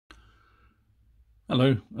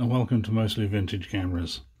Hello and welcome to Mostly Vintage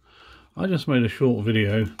Cameras. I just made a short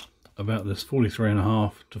video about this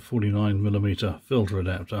 43.5 to 49mm filter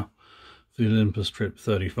adapter for the Olympus Trip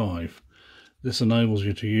 35. This enables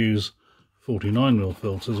you to use 49mm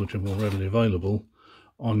filters, which are more readily available,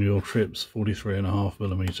 on your Trip's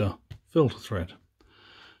 43.5mm filter thread.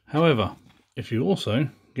 However, if you also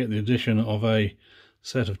get the addition of a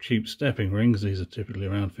set of cheap stepping rings, these are typically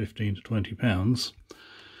around £15 to £20,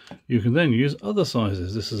 you can then use other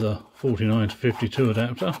sizes. This is a 49 to 52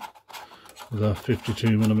 adapter with a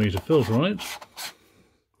 52mm filter on it.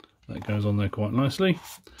 That goes on there quite nicely.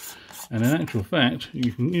 And in actual fact,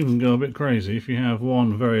 you can even go a bit crazy if you have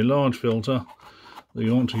one very large filter that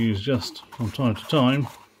you want to use just from time to time.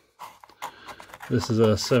 This is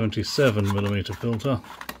a 77mm filter.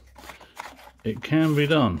 It can be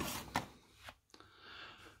done,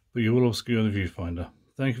 but you will obscure the viewfinder.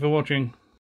 Thank you for watching.